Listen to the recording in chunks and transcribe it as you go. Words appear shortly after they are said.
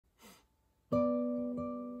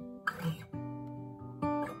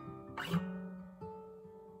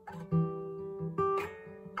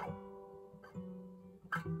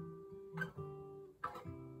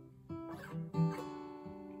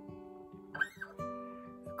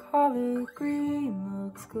color green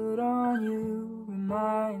looks good on you.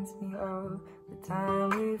 Reminds me of the time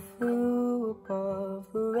we flew above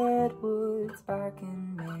the redwoods back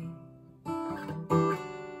in May.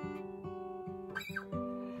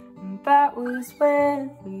 And that was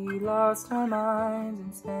when we lost our minds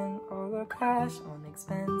and spent all our cash on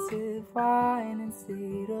expensive wine and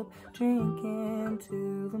stayed up drinking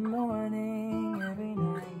till the morning every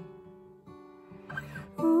night.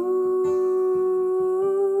 Ooh,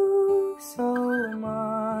 so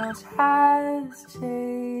much has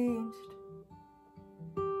changed.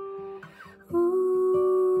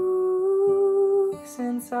 Ooh,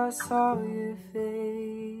 since I saw your face.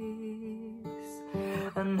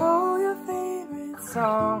 I know your favorite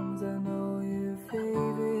songs, I know your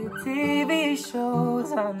favorite TV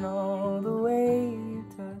shows. I know the way you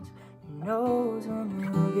touch your nose when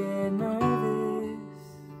you get nervous.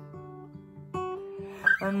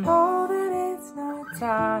 I know that it's not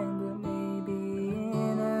time, but maybe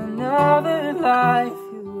in another life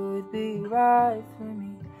you would be right for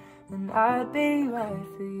me, and I'd be right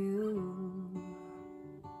for you.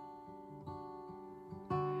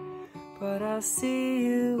 But I see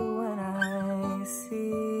you when I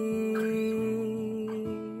see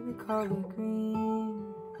the color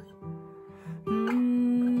green.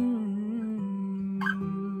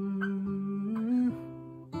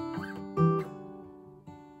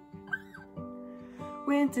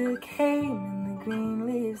 Winter came and the green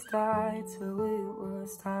leaves died, so it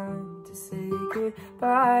was time to say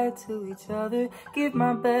goodbye to each other. Give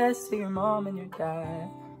my best to your mom and your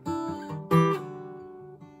dad.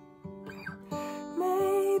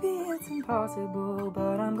 It's impossible,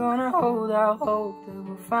 but I'm gonna hold out hope that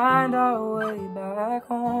we'll find our way back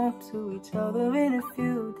home to each other in a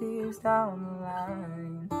few years down the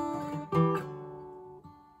line.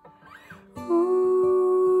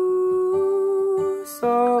 Ooh,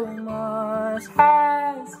 so much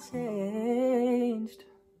has changed.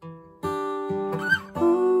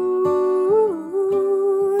 Ooh,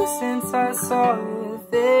 since I saw your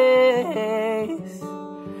face.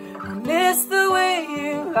 I miss the way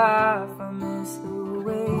you laugh, I miss the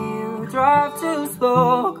way you drive too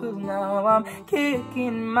slow. Cause now I'm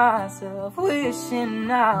kicking myself, wishing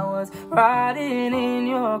I was riding in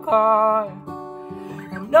your car.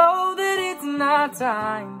 I know that it's not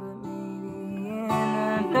time, but maybe in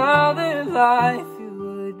another life you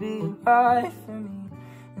would be right for me,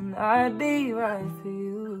 and I'd be right for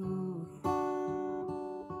you.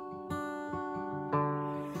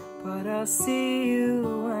 But I'll see you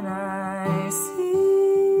when I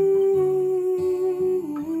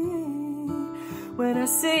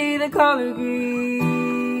see the color green.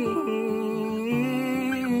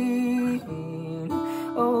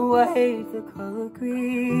 Oh, I hate the color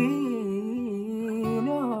green.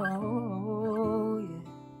 Oh, yeah.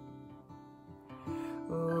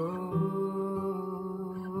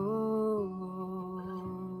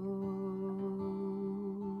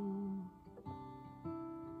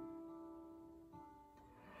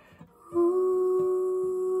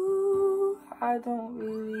 I don't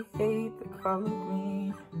really hate the color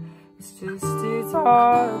green. It's just it's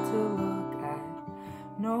hard to look at,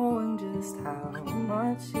 knowing just how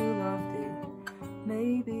much you loved it.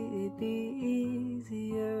 Maybe it'd be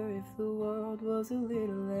easier if the world was a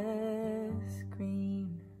little less green.